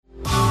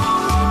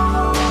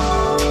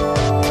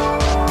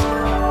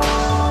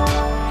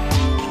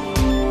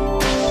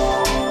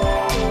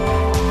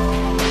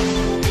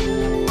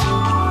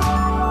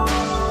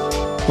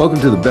Welcome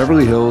to the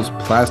Beverly Hills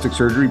Plastic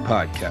Surgery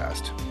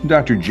Podcast. I'm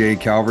Dr. Jay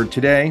Calvert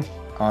today,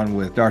 on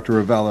with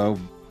Dr. Ravello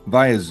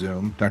via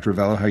Zoom. Dr.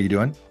 Ravello, how you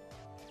doing?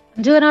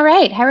 I'm doing all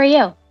right. How are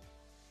you?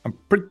 I'm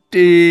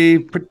pretty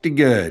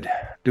good.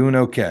 Doing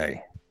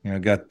okay.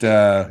 It's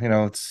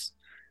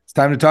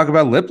time to talk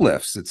about lip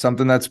lifts. It's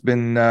something that's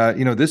been,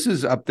 this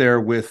is up there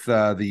with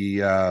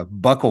the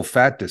buccal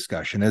fat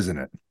discussion, isn't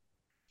it?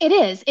 It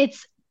is.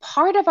 It's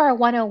part of our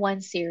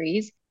 101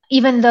 series,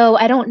 even though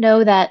I don't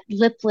know that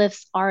lip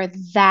lifts are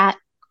that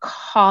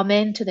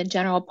common to the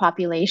general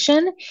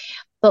population.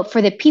 But for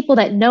the people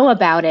that know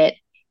about it,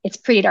 it's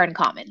pretty darn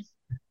common,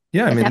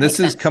 Yeah, I if mean, that this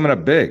makes is sense. coming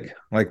up big.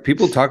 Like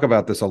people talk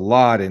about this a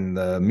lot in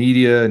the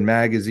media and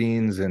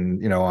magazines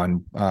and,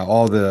 on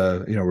all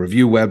the,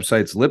 review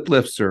websites. Lip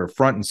lifts are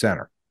front and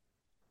center.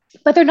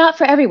 But they're not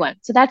for everyone.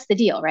 So that's the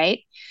deal,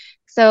 right?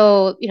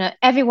 So,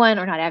 everyone,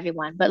 or not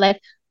everyone, but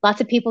like lots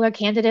of people are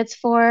candidates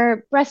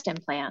for breast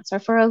implants or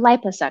for a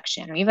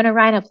liposuction or even a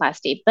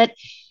rhinoplasty. But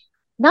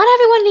not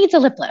everyone needs a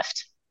lip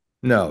lift.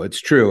 No, it's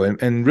true.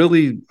 And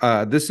really,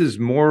 this is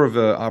more of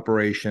an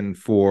operation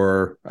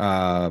for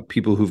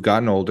people who've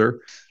gotten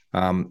older.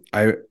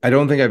 I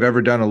don't think I've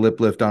ever done a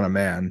lip lift on a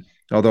man,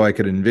 although I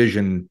could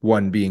envision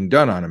one being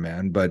done on a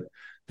man, but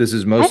this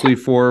is I've mostly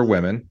for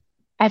women.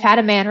 I've had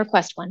a man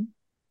request one.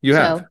 You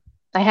have. So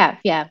I have,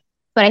 yeah.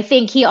 But I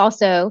think he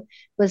also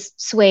was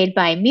swayed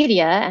by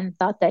media and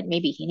thought that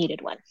maybe he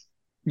needed one.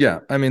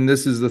 Yeah. I mean,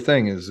 this is the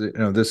thing is,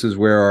 this is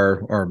where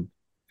our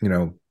you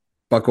know,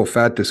 buccal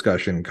fat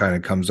discussion kind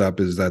of comes up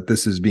is that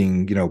this is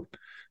being,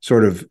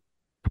 sort of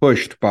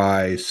pushed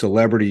by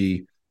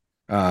celebrity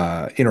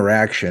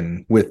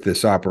interaction with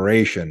this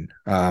operation.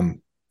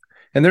 And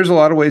there's a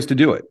lot of ways to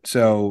do it.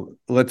 So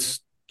let's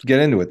get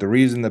into it. The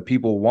reason that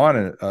people want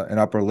an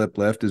upper lip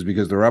lift is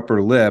because their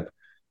upper lip,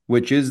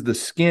 which is the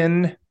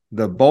skin,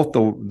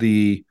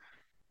 the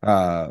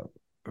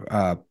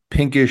uh,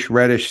 pinkish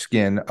reddish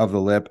skin of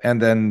the lip,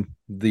 and then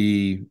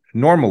the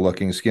normal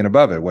looking skin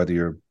above it, whether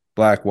you're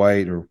black,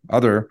 white, or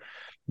other.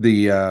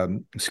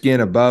 The skin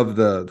above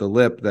the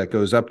lip that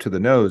goes up to the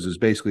nose is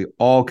basically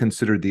all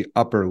considered the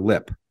upper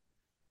lip.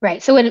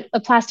 Right. So when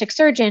a plastic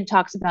surgeon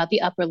talks about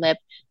the upper lip,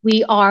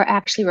 we are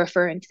actually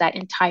referring to that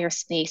entire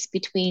space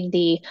between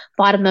the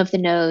bottom of the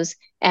nose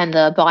and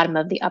the bottom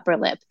of the upper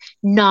lip,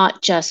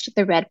 not just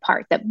the red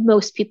part that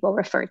most people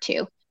refer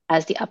to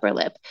as the upper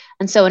lip.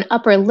 And so an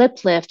upper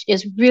lip lift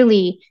is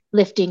really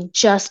lifting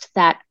just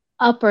that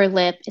upper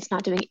lip. It's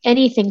not doing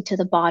anything to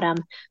the bottom,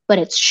 but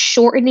it's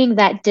shortening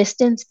that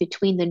distance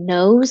between the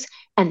nose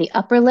and the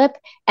upper lip,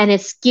 and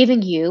it's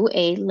giving you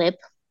a lip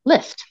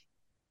lift.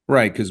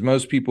 Right, because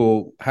most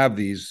people have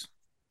these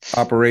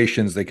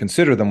operations, they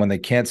consider them when they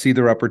can't see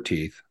their upper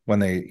teeth, when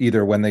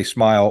they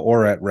smile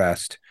or at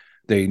rest,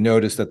 they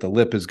notice that the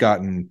lip has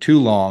gotten too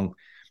long,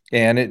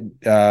 and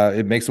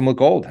it makes them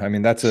look old. I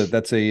mean, that's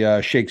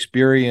a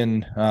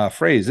Shakespearean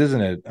phrase,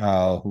 isn't it?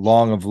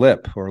 Long of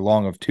lip or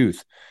long of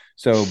tooth.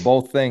 So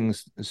both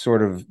things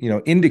sort of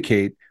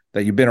indicate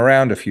that you've been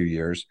around a few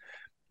years,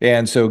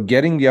 and so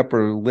getting the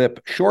upper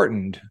lip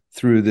shortened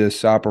through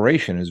this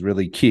operation is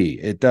really key.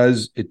 It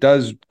does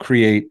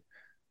create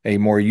a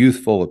more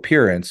youthful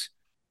appearance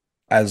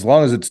as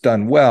long as it's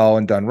done well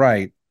and done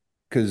right,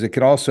 because it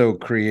can also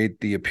create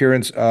the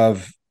appearance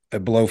of a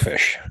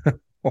blowfish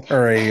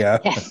or a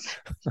Yes.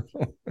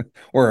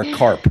 or a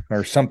carp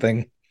or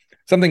something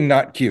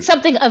not cute.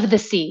 Something of the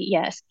sea,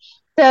 yes.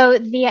 So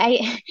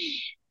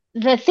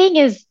the thing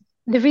is,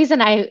 the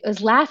reason I was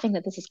laughing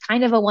that this is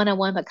kind of a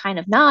 101 but kind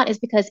of not is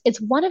because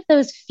it's one of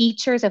those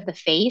features of the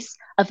face,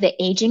 of the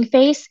aging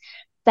face,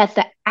 that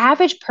the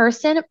average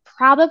person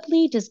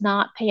probably does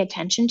not pay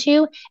attention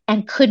to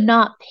and could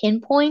not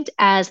pinpoint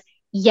as,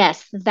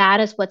 yes, that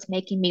is what's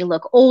making me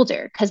look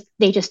older, because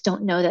they just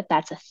don't know that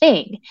that's a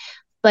thing.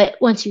 But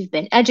once you've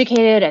been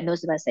educated, and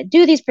those of us that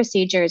do these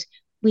procedures,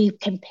 we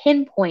can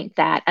pinpoint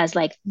that as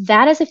like,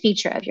 that is a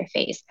feature of your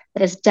face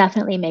that is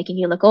definitely making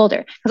you look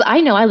older. Because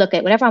I know I look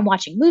at whenever I'm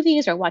watching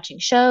movies or watching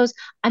shows,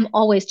 I'm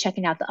always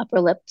checking out the upper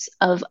lips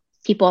of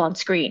people on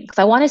screen because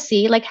I want to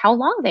see like how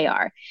long they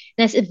are.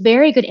 And it's a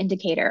very good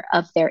indicator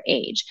of their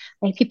age.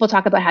 Like people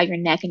talk about how your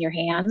neck and your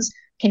hands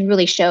can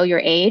really show your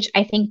age.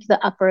 I think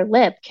the upper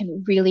lip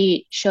can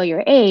really show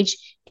your age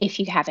if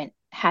you haven't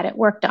had it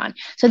worked on.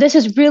 So this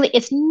is really,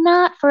 it's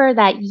not for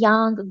that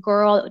young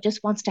girl that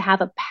just wants to have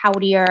a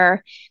poutier,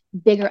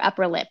 bigger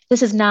upper lip.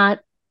 This is not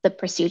the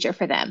procedure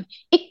for them.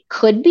 It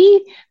could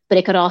be, but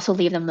it could also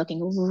leave them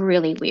looking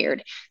really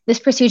weird. This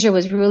procedure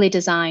was really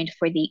designed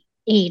for the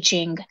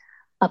aging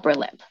upper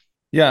lip.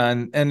 Yeah,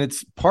 and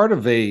it's part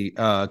of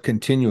a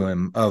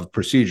continuum of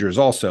procedures.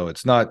 Also,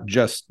 it's not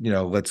just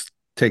let's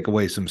take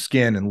away some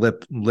skin and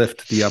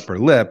lift the upper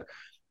lip.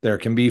 There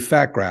can be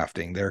fat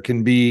grafting. There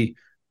can be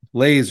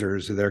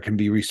lasers. There can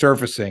be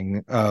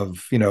resurfacing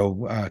of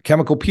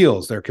chemical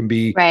peels. There can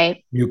be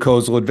Right.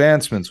 mucosal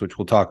advancements, which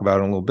we'll talk about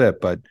in a little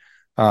bit. But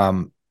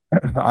um,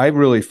 I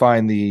really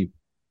find the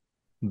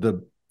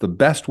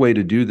best way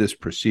to do this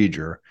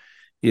procedure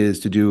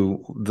is to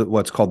do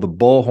what's called the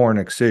bullhorn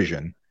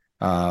excision.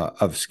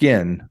 of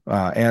skin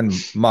and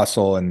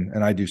muscle,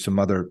 and I do some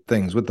other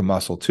things with the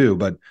muscle too.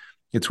 But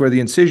it's where the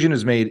incision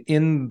is made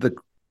in the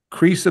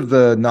crease of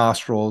the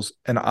nostrils,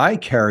 and I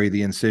carry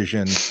the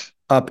incision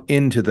up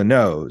into the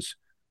nose.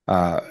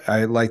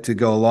 I like to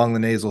go along the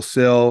nasal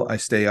sill. I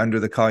stay under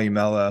the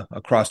columella,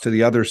 across to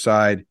the other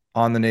side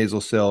on the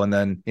nasal sill, and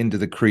then into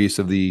the crease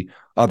of the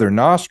other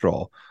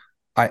nostril.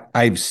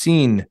 I've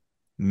seen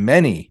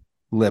many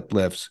lip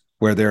lifts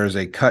where there is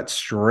a cut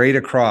straight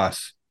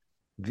across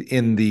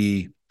in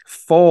the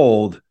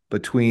fold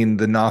between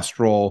the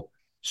nostril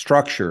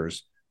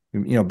structures,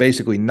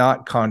 basically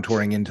not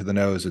contouring into the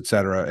nose, et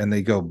cetera. And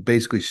they go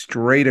basically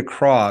straight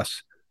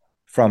across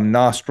from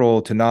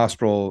nostril to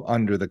nostril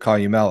under the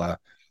columella,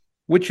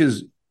 which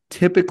is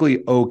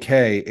typically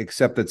okay,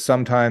 except that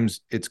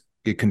sometimes it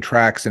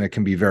contracts and it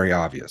can be very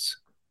obvious.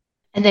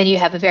 And then you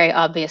have a very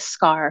obvious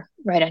scar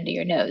right under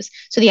your nose.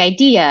 So the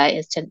idea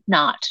is to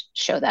not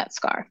show that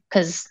scar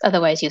because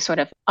otherwise you've sort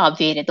of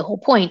obviated the whole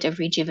point of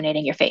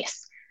rejuvenating your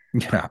face.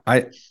 Yeah,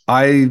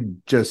 I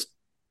just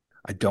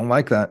I don't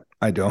like that.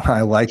 I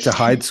like to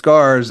hide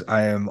scars.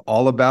 I am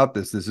all about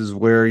this. This is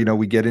where,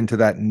 we get into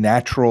that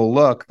natural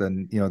look,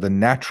 then, the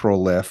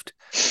natural lift,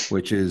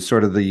 which is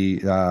sort of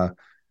the,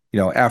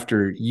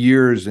 after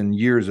years and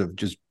years of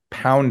just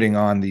pounding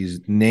on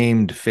these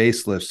named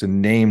facelifts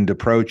and named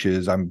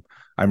approaches, I'm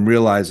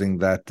realizing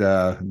that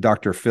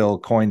Dr. Phil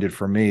coined it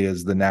for me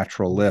as the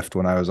natural lift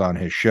when I was on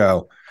his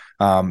show.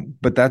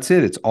 But that's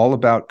it. It's all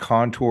about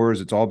contours.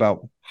 It's all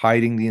about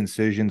hiding the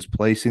incisions,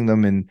 placing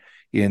them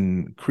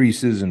in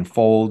creases and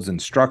folds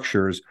and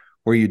structures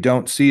where you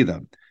don't see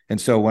them.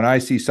 And so when I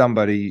see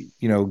somebody,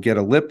 get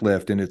a lip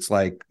lift and it's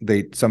like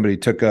somebody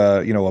took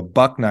a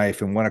buck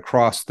knife and went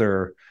across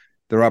their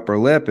upper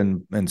lip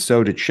and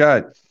sewed it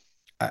shut,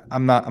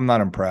 I'm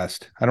not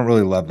impressed. I don't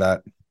really love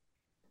that.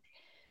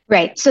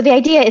 Right. So the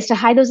idea is to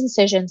hide those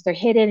incisions. They're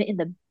hidden in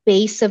the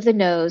base of the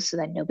nose so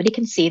that nobody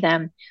can see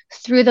them.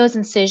 Through those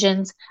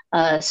incisions,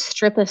 a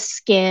strip of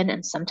skin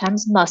and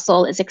sometimes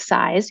muscle is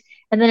excised.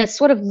 And then it's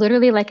sort of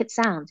literally like it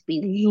sounds.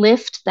 We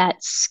lift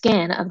that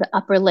skin of the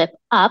upper lip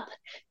up,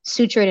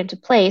 suture it into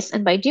place.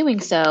 And by doing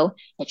so,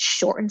 it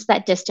shortens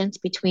that distance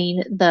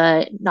between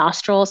the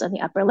nostrils and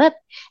the upper lip.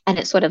 And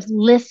it sort of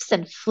lifts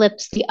and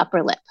flips the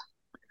upper lip.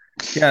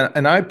 Yeah,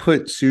 and I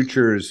put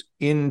sutures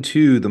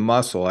into the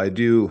muscle. I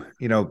do,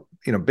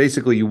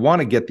 basically you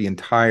want to get the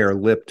entire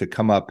lip to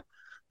come up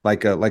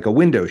like a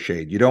window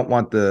shade. You don't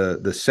want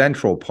the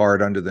central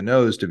part under the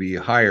nose to be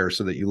higher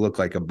so that you look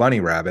like a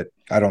bunny rabbit.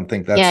 I don't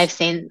think Yeah, that's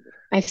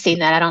I've seen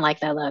that. I don't like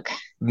that look.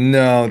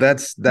 no,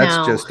 that's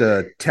No. just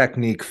a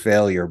technique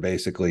failure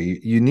basically.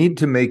 You need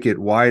to make it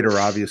wider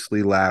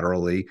obviously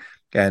laterally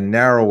and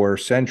narrower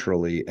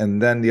centrally.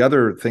 And then the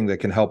other thing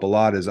that can help a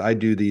lot is I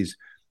do these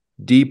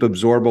deep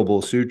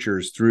absorbable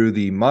sutures through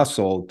the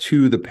muscle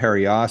to the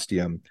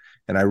periosteum.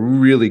 And I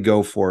really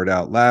go for it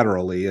out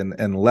laterally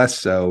and less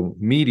so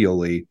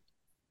medially.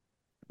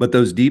 But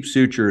those deep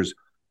sutures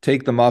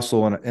take the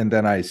muscle and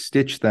then I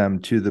stitch them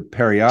to the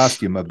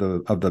periosteum of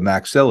the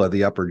maxilla,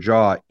 the upper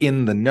jaw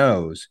in the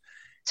nose.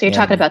 So you're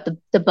talking And about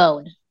the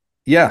bone.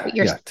 yeah,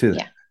 You're yeah.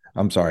 yeah.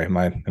 I'm sorry.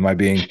 Am I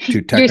being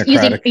too You're using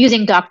technocratic?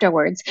 using doctor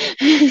words.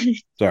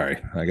 Sorry.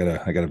 I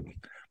gotta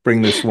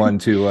bring this one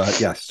to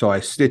yes. So I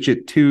stitch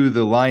it to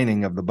the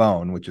lining of the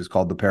bone, which is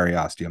called the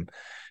periosteum.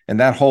 And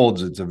that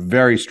holds, it's a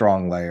very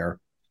strong layer.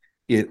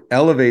 It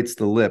elevates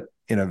the lip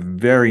in a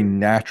very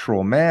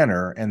natural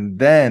manner. And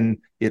then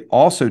it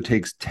also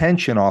takes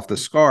tension off the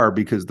scar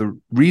because the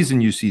reason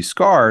you see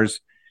scars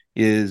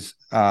is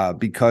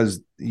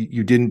because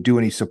you didn't do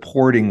any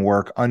supporting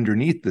work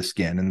underneath the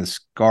skin and the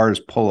scars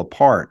pull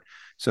apart.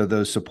 So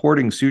those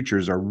supporting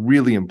sutures are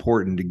really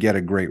important to get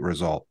a great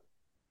result.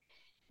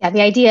 Yeah,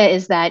 the idea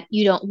is that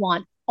you don't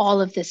want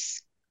all of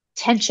this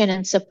tension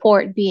and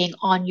support being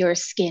on your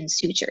skin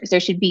sutures.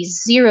 There should be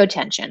zero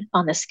tension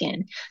on the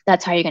skin.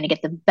 That's how you're going to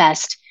get the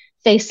best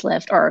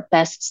facelift or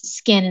best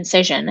skin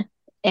incision.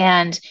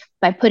 And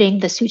by putting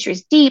the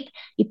sutures deep,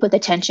 you put the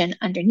tension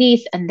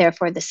underneath, and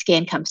therefore the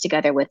skin comes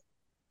together with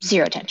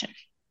zero tension.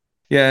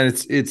 Yeah,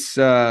 and it's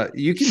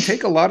you can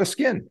take a lot of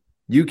skin.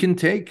 You can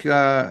take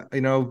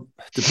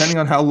depending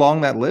on how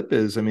long that lip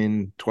is, I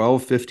mean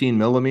 12, 15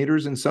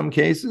 millimeters in some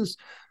cases.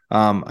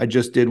 I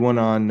just did one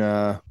on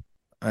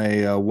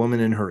a woman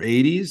in her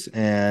 80s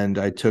and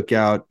I took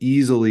out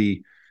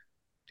easily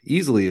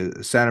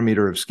a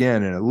centimeter of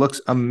skin and it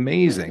looks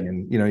amazing.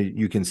 And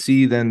you can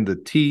see then the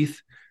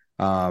teeth.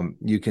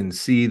 You can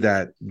see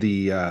that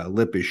the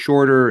lip is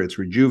shorter, it's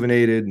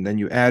rejuvenated, and then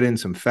you add in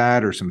some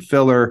fat or some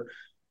filler.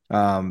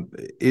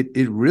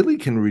 It really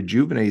can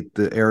rejuvenate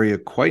the area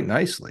quite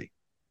nicely.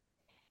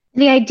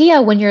 The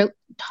idea when you're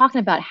talking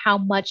about how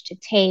much to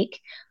take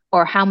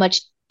or how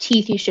much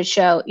teeth you should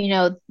show,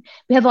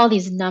 we have all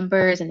these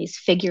numbers and these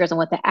figures on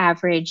what the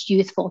average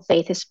youthful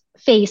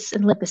face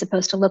and lip is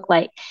supposed to look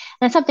like.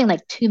 And something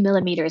like 2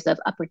 millimeters of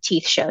upper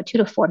teeth show, 2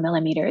 to 4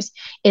 millimeters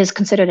is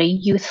considered a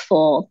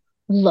youthful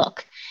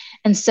look.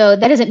 And so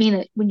that doesn't mean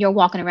that when you're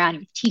walking around,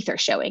 your teeth are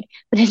showing,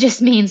 but it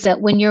just means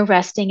that when you're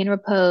resting in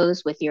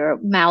repose with your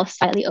mouth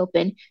slightly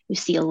open, you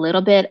see a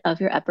little bit of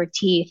your upper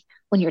teeth.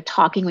 When you're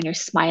talking, when you're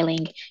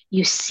smiling,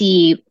 you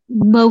see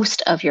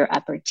most of your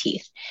upper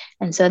teeth.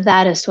 And so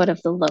that is sort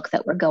of the look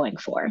that we're going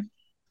for.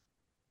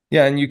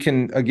 Yeah, and you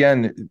can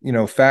again,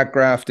 fat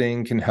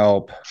grafting can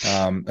help,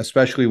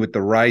 especially with the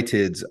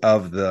rhytids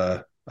of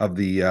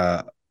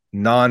the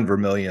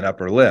non-vermilion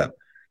upper lip.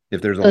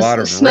 If there's a lot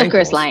Those of smokers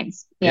wrinkles,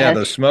 lines. yeah, Yeah.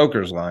 those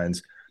smokers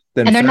lines,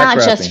 then And they're fat not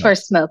just grafting for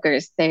helps.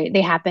 smokers.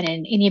 They happen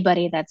in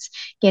anybody that's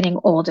getting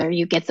older.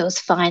 You get those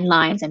fine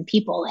lines and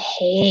people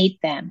hate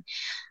them.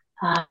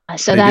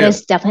 So They that do.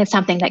 is definitely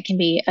something that can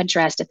be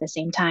addressed at the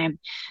same time.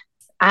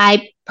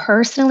 I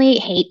personally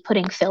hate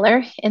putting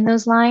filler in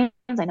those lines.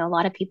 I know a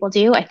lot of people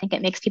do. I think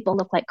it makes people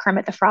look like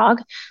Kermit the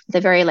Frog with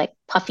a very like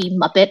puffy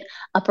Muppet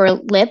upper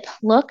lip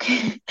look.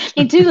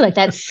 They do like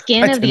that I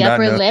skin of did the not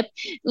upper know. lip,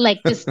 like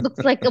just looks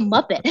like a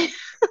Muppet.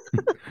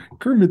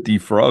 Kermit the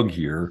Frog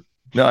here.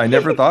 No, I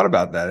never thought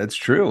about that. It's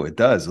true. It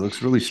does. It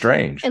looks really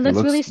strange. It It looks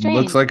really looks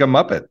strange. like a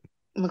Muppet.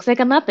 It looks like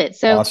a Muppet.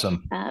 So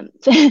Awesome. um,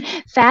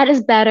 fat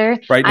is better.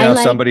 Right I now,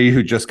 like, somebody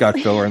who just got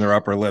filler in their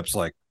upper lips,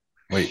 like,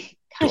 wait,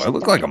 do gosh I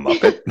look like darn a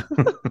it.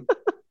 Muppet?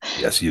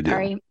 Yes, you do.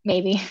 Sorry,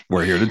 maybe.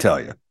 We're here to tell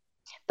you.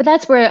 But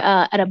that's where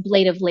an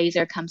ablative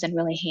laser comes in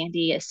really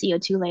handy, a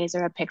CO2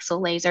 laser, a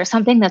pixel laser,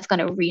 something that's going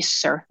to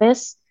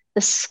resurface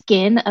the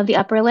skin of the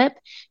upper lip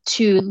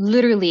to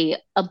literally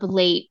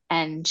ablate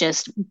and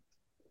just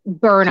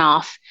burn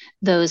off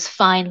those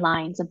fine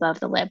lines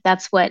above the lip.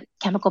 That's what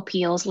chemical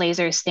peels,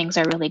 lasers, things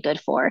are really good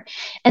for.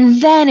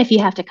 And then if you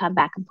have to come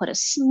back and put a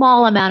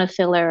small amount of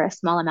filler, a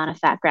small amount of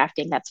fat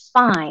grafting, that's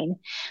fine,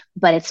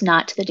 but it's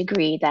not to the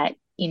degree that,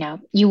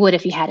 you would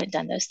if you hadn't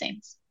done those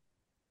things.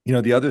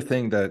 The other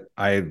thing that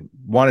I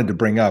wanted to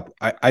bring up,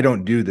 I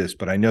don't do this,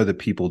 but I know that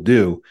people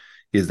do,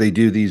 is they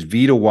do these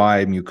V to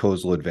Y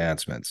mucosal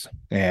advancements.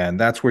 And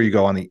that's where you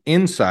go on the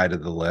inside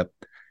of the lip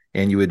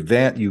and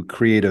you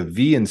create a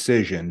V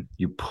incision,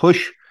 you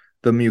push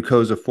the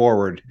mucosa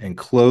forward and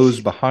close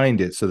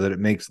behind it so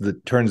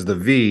that turns the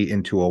V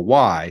into a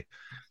Y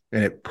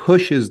and it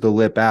pushes the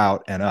lip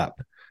out and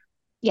up.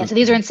 Yeah, so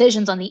these are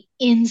incisions on the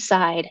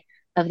inside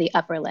of the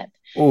upper lip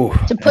Oh,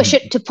 to push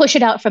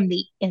it out from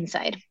the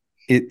inside.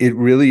 it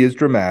really is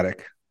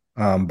dramatic,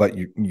 but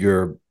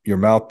your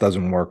mouth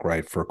doesn't work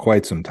right for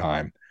quite some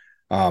time.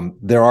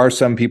 There are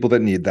some people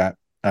that need that.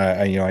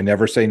 I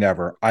never say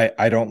never.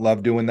 I don't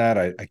love doing that.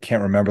 I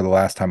can't remember the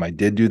last time I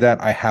did do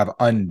that. I have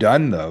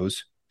undone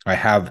those. I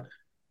have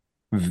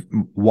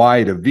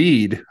wide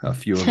V'd a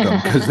few of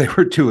them because they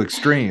were too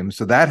extreme.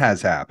 So that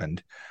has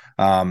happened.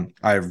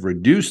 I've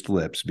reduced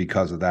lips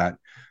because of that,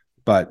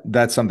 but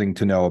that's something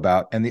to know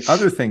about. And the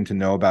other thing to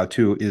know about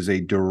too is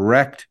a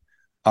direct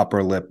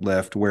upper lip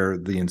lift where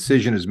the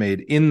incision is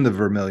made in the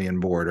vermilion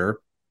border,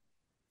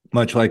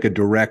 much like a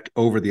direct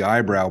over the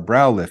eyebrow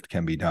brow lift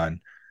can be done.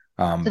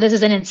 So this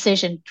is an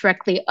incision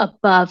directly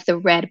above the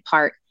red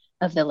part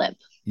of the lip,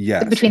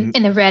 Yes. between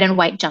in the red and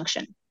white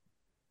junction.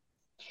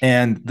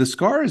 And the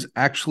scar is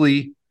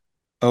actually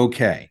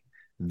okay.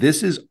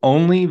 This is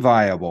only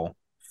viable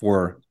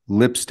for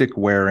lipstick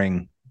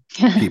wearing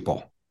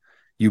people.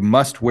 You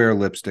must wear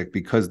lipstick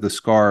because the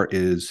scar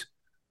is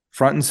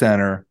front and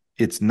center.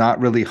 It's not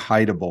really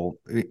hideable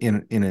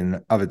in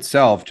and of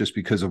itself just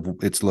because of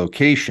its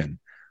location.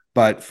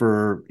 But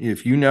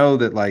if you know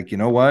that, like, you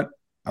know what,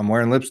 I'm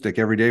wearing lipstick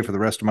every day for the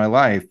rest of my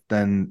life,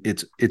 then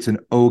it's an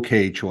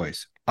okay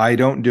choice. I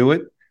don't do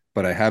it,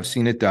 but I have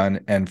seen it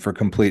done. And for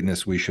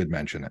completeness, we should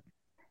mention it.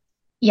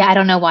 Yeah, I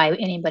don't know why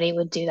anybody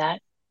would do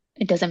that.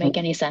 It doesn't make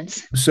any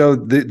sense. So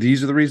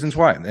these are the reasons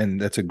why, and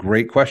that's a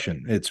great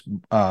question. It's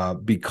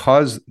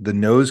because the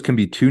nose can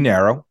be too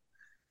narrow.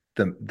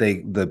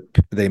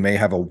 They may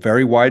have a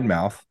very wide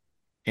mouth,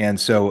 and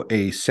so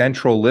a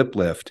central lip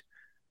lift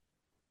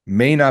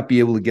may not be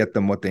able to get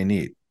them what they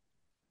need.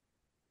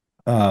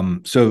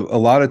 So a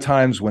lot of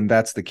times when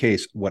that's the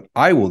case, what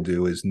I will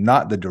do is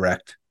not the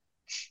direct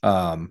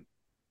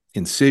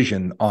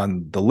incision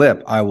on the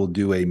lip. I will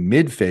do a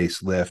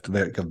mid-face lift,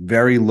 like a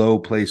very low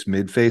place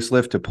mid-face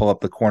lift to pull up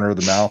the corner of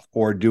the mouth,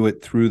 or do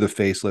it through the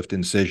facelift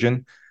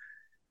incision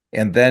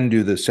and then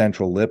do the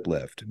central lip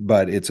lift.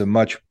 But it's a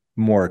much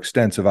more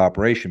extensive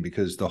operation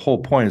because the whole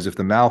point is if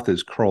the mouth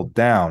is curled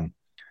down,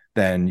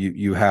 then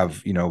you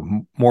have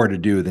more to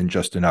do than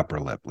just an upper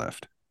lip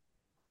lift.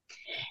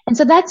 And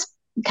so that's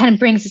kind of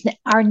brings us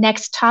our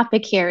next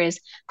topic here is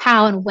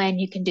how and when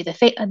you can do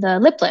the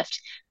lip lift,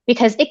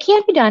 because it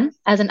can be done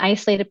as an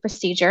isolated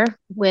procedure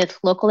with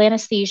local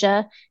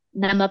anesthesia,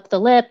 numb up the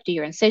lip, do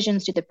your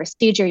incisions, do the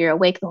procedure, you're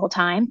awake the whole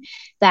time.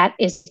 That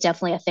is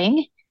definitely a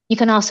thing. You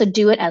can also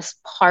do it as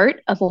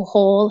part of a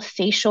whole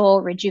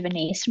facial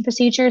rejuvenation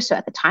procedure. So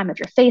at the time of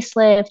your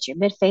facelift, your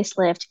mid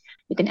facelift,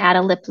 you can add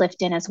a lip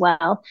lift in as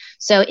well.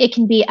 So it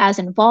can be as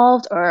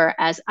involved or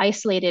as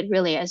isolated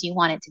really as you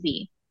want it to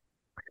be.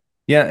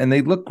 Yeah, and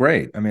they look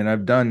great. I mean,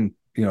 I've done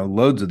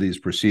loads of these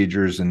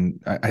procedures,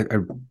 and I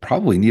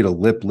probably need a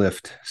lip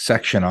lift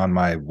section on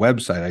my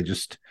website.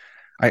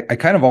 I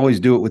kind of always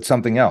do it with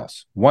something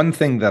else. One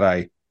thing that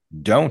I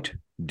don't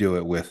do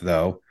it with,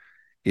 though,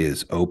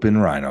 is open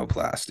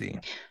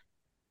rhinoplasty.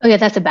 Oh yeah,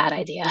 that's a bad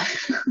idea.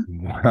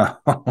 Wow.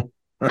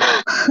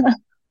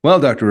 Well,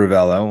 Dr.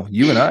 Ravello,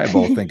 you and I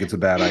both think it's a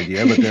bad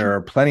idea, but there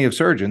are plenty of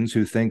surgeons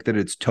who think that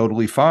it's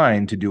totally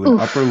fine to do an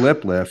upper Oof.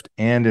 lip lift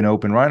and an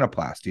open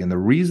rhinoplasty. And the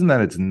reason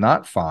that it's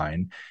not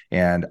fine,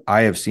 and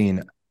I have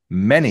seen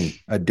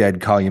many a dead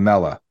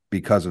columella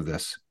because of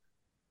this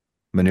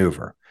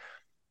maneuver,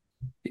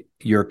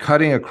 you're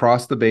cutting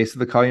across the base of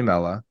the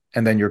columella,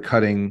 and then you're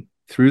cutting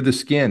through the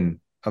skin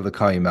of the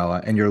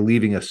columella, and you're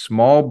leaving a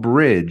small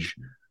bridge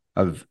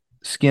of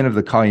skin of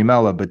the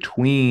columella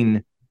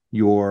between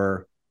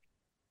your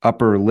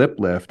upper lip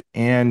lift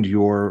and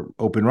your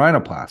open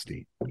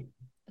rhinoplasty.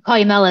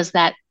 Columella is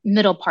that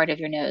middle part of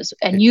your nose,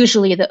 and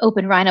usually the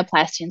open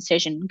rhinoplasty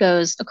incision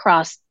goes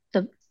across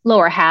the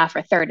lower half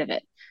or third of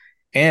it.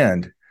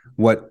 And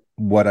what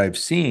I've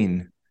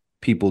seen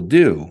people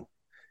do,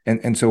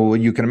 and so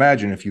you can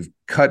imagine if you've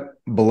cut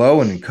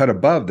below and cut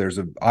above, there's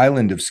an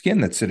island of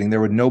skin that's sitting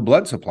there with no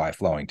blood supply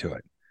flowing to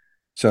it.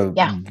 So,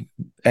 Yeah,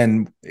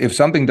 and if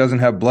something doesn't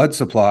have blood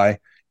supply,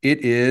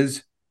 it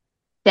is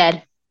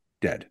dead.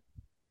 dead.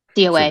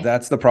 So DOA.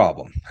 that's the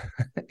problem.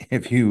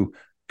 If you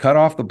cut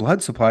off the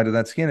blood supply to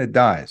that skin, it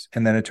dies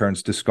and then it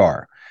turns to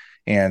scar.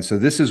 And so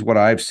this is what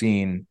I've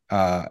seen.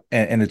 And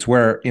it's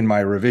where in my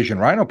revision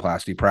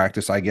rhinoplasty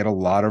practice, I get a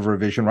lot of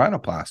revision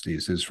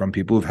rhinoplasties is from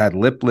people who've had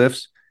lip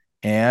lifts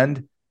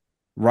and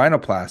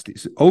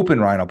rhinoplasties, open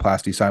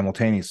rhinoplasty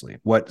simultaneously.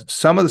 What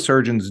some of the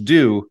surgeons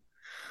do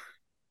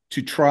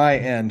to try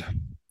and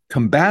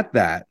combat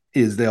that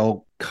is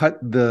they'll cut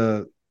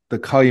the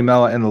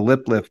columella and the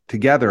lip lift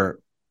together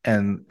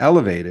and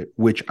elevate it,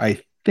 which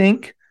I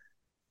think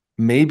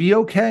may be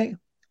okay.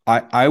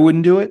 I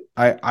wouldn't do it.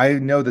 I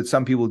know that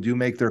some people do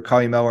make their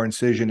columellar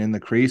incision in the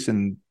crease,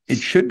 and it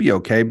should be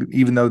okay,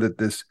 even though that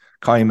this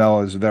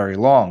columella is very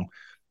long.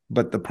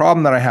 But the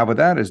problem that I have with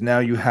that is now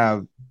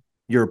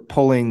you're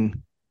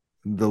pulling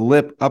the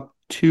lip up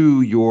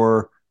to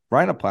your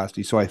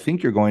rhinoplasty. So I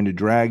think you're going to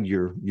drag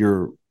your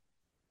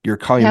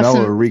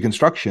columellar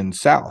reconstruction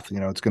south. You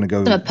know, it's going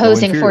to go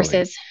Opposing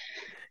forces.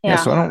 Yeah,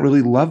 so I don't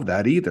really love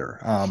that either.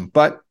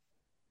 But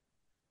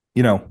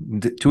you know,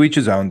 to each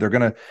his own. They're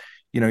gonna,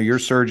 you know, your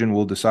surgeon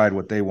will decide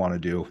what they want to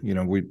do. You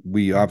know,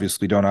 we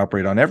obviously don't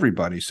operate on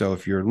everybody. So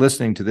if you're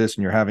listening to this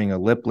and you're having a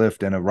lip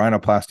lift and a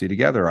rhinoplasty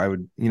together, I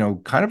would, you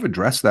know, kind of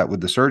address that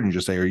with the surgeon.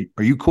 Just say,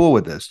 are you cool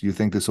with this? Do you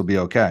think this will be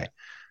okay?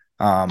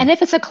 And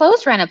if it's a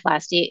closed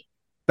rhinoplasty,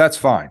 that's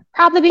fine.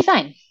 Probably be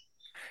fine.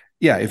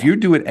 Yeah, if you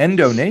do it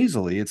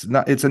endonasally,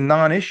 it's a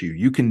non-issue.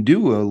 You can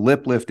do a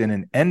lip lift in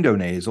an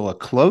endonasal, a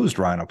closed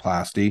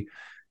rhinoplasty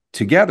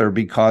together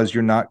because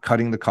you're not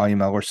cutting the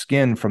columellar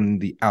skin from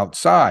the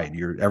outside.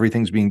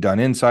 Everything's being done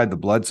inside. The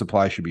blood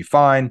supply should be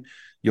fine.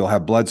 You'll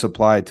have blood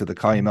supply to the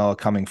columella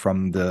coming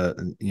from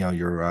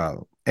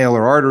your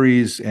alar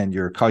arteries and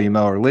your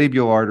columellar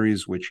labial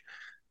arteries, which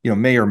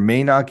may or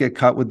may not get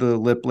cut with the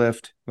lip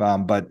lift.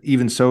 But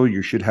even so,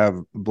 you should have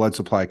blood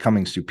supply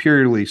coming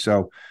superiorly.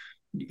 So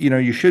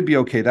you should be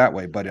okay that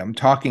way. But I'm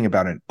talking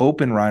about an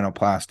open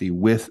rhinoplasty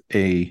with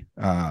a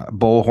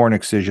bullhorn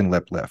excision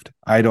lip lift.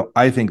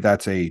 I think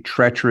that's a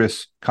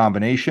treacherous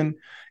combination,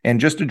 and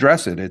just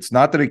address it. It's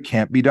not that it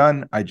can't be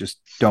done. I just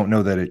don't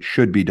know that it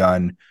should be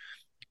done.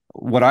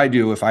 What I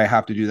do if I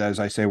have to do that is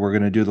I say, we're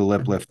going to do the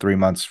lip lift 3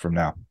 months from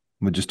now.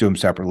 We'll just do them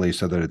separately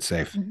so that it's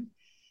safe. Mm-hmm.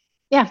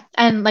 Yeah.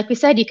 And like we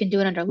said, you can do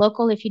it under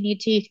local if you need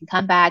to. You can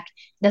come back.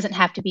 It doesn't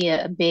have to be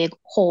a big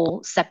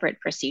whole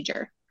separate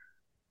procedure.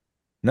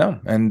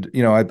 No. And,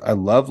 I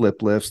love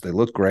lip lifts. They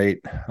look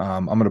great.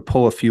 I'm going to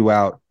pull a few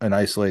out and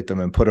isolate them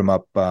and put them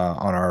up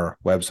on our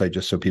website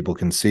just so people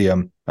can see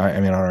them. On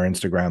our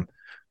Instagram.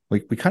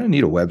 We kind of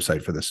need a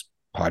website for this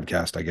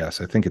podcast, I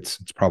guess. I think it's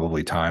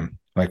probably time.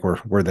 Like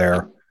we're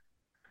there.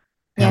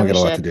 Yeah, we got a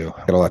lot to do.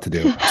 Got a lot to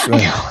do. So,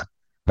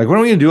 like, when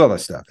are we going to do all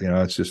this stuff?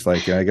 It's just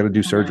like, I got to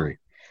do surgery.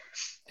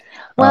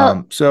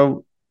 Well,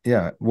 so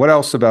yeah. What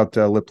else about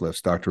lip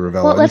lifts, Dr.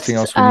 Ravello? Anything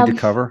else we need to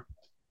cover?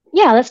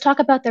 Yeah, let's talk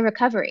about the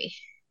recovery.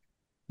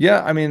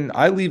 Yeah,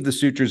 I leave the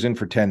sutures in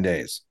for 10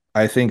 days.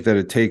 I think that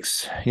it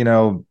takes,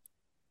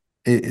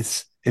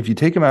 it's if you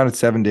take them out at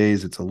 7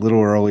 days, it's a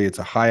little early. It's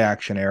a high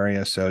action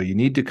area. So you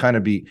need to kind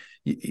of if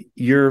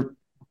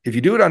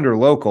you do it under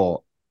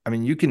local,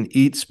 you can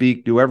eat,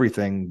 speak, do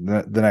everything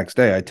the next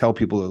day. I tell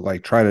people to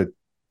like try to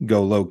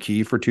go low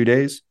key for 2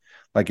 days.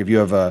 Like if you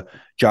have a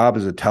job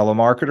as a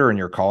telemarketer and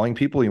you're calling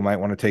people, you might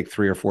want to take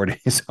 3 or 4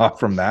 days off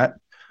from that.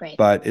 Right.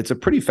 But it's a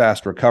pretty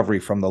fast recovery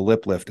from the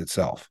lip lift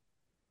itself.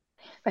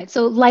 Right.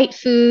 So light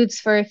foods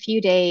for a few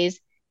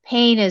days.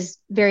 Pain is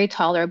very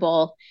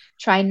tolerable.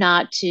 Try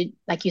not to,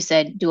 like you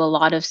said, do a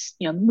lot of,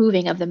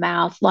 moving of the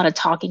mouth, a lot of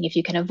talking if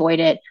you can avoid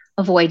it.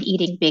 Avoid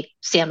eating big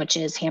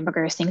sandwiches,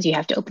 hamburgers, things you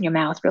have to open your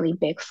mouth really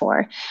big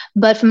for.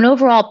 But from an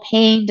overall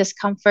pain,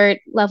 discomfort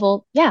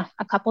level, yeah,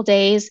 a couple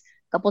days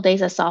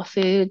of soft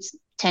foods,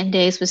 10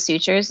 days with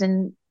sutures,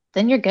 and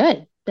then you're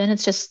good. Then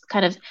it's just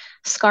kind of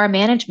scar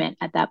management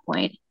at that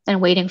point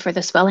and waiting for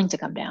the swelling to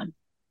come down.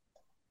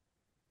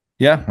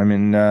 Yeah, I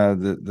mean,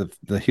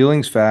 the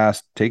healing's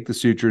fast. Take the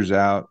sutures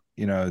out.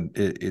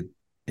 It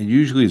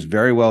usually is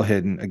very well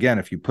hidden. Again,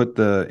 if you put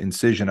the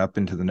incision up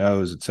into the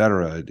nose, et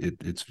cetera,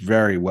 it's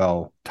very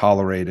well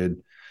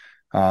tolerated.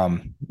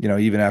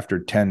 Even after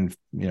 10,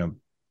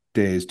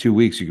 days, 2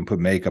 weeks, you can put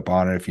makeup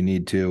on it if you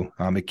need to.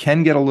 It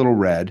can get a little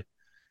red.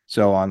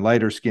 So on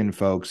lighter skin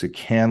folks, it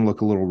can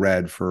look a little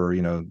red for,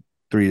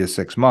 3 to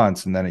 6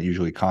 months, and then it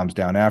usually calms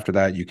down after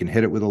that. You can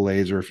hit it with a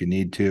laser if you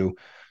need to.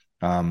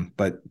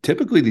 But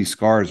typically these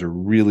scars are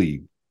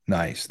really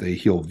nice. They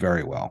heal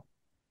very well.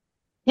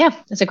 Yeah,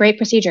 it's a great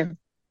procedure.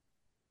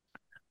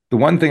 The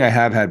one thing I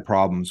have had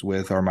problems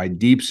with are my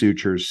deep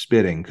sutures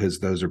spitting, because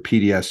those are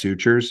PDS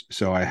sutures.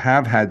 So I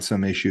have had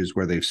some issues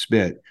where they've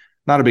spit.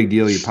 Not a big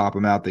deal. You pop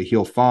them out, they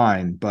heal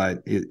fine,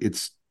 but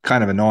it's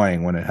kind of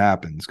annoying when it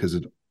happens because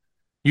it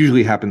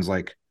usually happens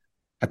like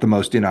at the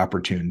most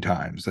inopportune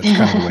times. That's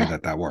kind of the way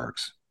that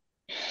works.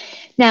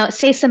 Now,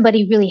 say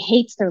somebody really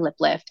hates their lip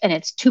lift and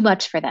it's too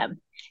much for them.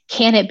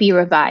 Can it be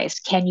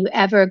revised? Can you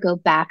ever go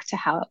back to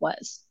how it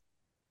was?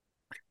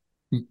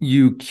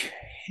 You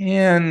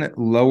can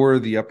lower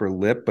the upper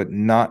lip, but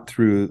not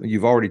through,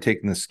 you've already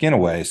taken the skin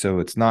away. So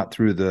it's not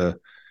through the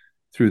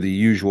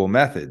usual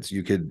methods.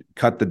 You could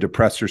cut the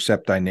depressor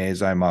septi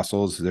nasi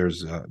muscles.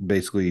 There's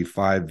basically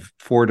 4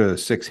 to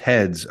 6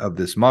 heads of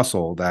this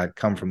muscle that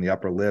come from the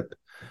upper lip,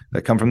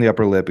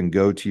 and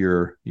go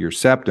to your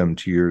septum,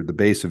 to the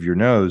base of your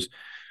nose.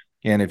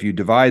 And if you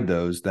divide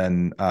those,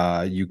 then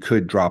you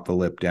could drop the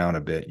lip down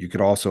a bit. You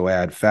could also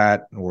add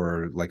fat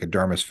or like a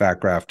dermis fat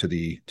graft to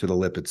the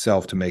lip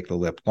itself to make the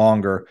lip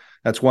longer.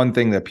 That's one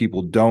thing that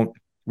people don't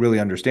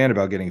really understand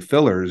about getting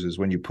fillers, is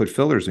when you put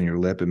fillers in your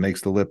lip, it makes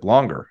the lip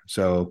longer.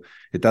 So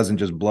it doesn't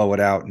just blow it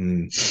out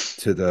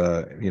into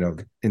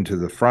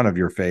the front of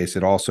your face.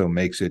 It also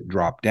makes it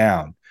drop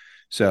down.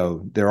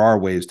 So there are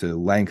ways to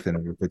lengthen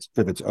it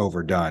if it's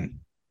overdone.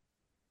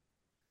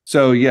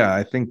 So yeah,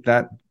 I think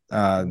that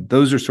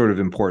those are sort of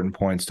important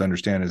points to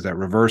understand, is that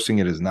reversing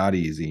it is not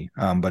easy,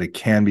 but it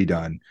can be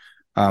done.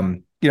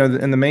 And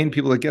the main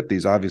people that get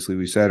these, obviously,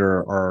 we said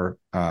are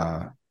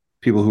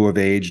people who have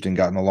aged and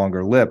gotten a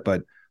longer lip.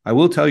 But I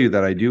will tell you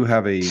that I do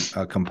have a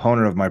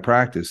component of my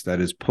practice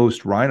that is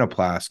post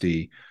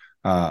rhinoplasty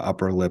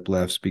upper lip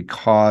lifts,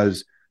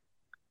 because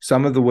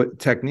some of the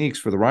techniques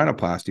for the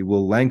rhinoplasty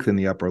will lengthen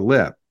the upper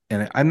lip.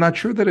 And I'm not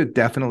sure that it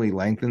definitely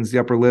lengthens the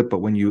upper lip, but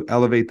when you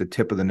elevate the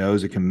tip of the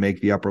nose, it can make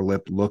the upper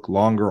lip look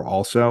longer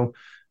also.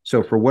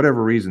 So for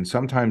whatever reason,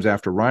 sometimes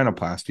after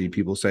rhinoplasty,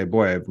 people say,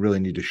 boy, I really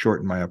need to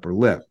shorten my upper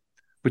lip,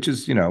 which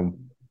is,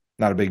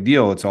 not a big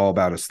deal. It's all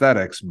about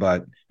aesthetics,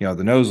 but, the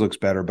nose looks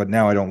better, but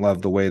now I don't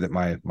love the way that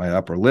my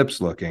upper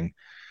lip's looking.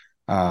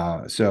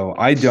 So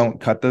I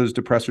don't cut those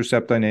depressor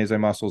septi nasi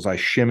muscles. I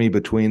shimmy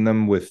between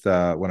them with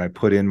when I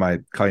put in my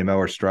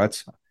Cully-Miller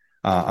struts.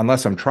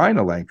 Unless I'm trying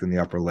to lengthen the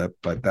upper lip,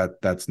 but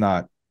that's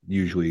not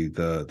usually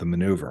the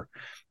maneuver.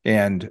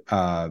 And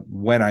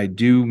when I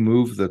do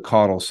move the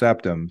caudal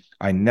septum,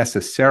 I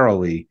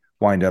necessarily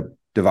wind up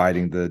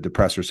dividing the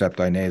depressor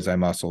septi nasi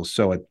muscles.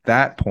 So at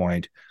that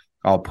point,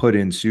 I'll put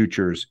in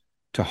sutures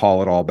to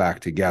haul it all back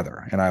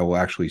together, and I will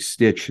actually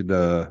stitch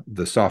the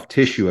soft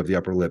tissue of the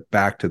upper lip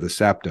back to the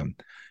septum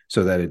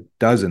so that it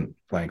doesn't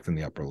lengthen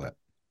the upper lip.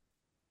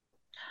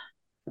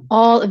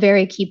 All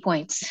very key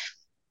points.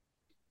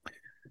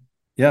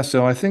 Yeah,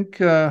 so I think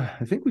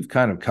we've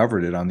kind of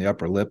covered it on the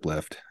upper lip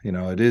lift.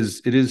 It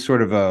is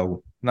sort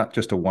of not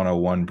just a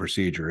 101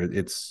 procedure.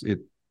 It's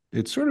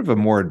sort of a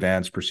more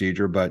advanced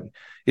procedure, but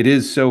it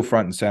is so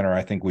front and center.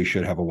 I think we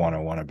should have a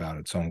 101 about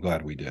it. So I'm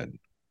glad we did.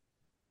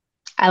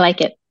 I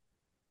like it.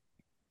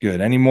 Good.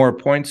 Any more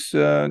points,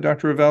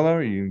 Dr. Rovelo?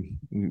 Are you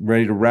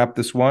ready to wrap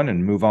this one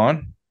and move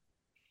on?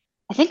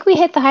 I think we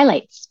hit the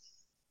highlights.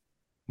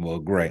 Well,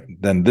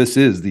 great. Then this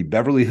is the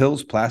Beverly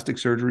Hills Plastic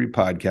Surgery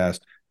Podcast,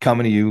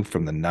 coming to you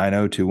from the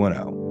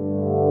 90210.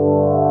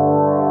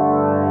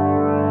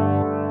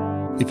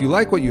 If you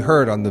like what you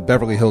heard on the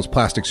Beverly Hills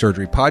Plastic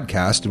Surgery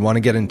Podcast and want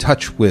to get in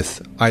touch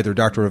with either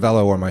Dr.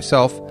 Rovelo or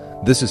myself,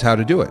 this is how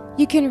to do it.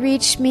 You can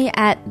reach me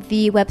at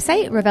the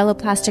website,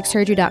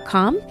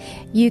 rovelloplasticsurgery.com.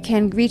 You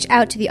can reach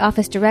out to the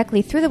office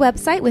directly through the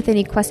website with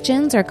any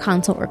questions or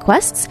consult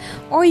requests,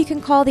 or you can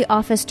call the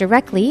office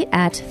directly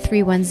at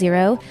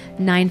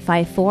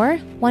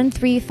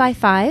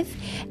 310-954-1355,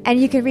 and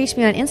you can reach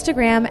me on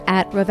Instagram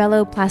at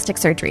Rovello Plastic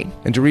Surgery.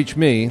 And to reach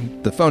me,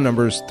 the phone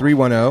number is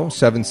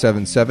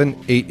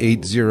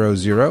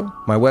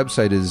 310-777-8800. My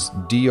website is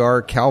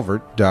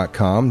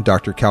drcalvert.com,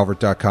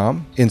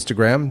 drcalvert.com,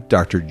 Instagram,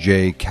 Dr. J.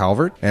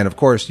 Calvert. And of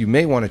course, you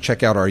may want to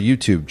check out our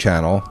YouTube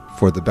channel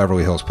for the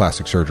Beverly Hills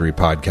Plastic Surgery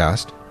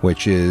Podcast,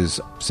 which is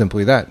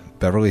simply that,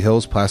 Beverly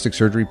Hills Plastic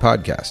Surgery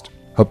Podcast.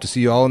 Hope to see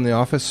you all in the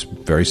office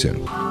very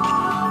soon.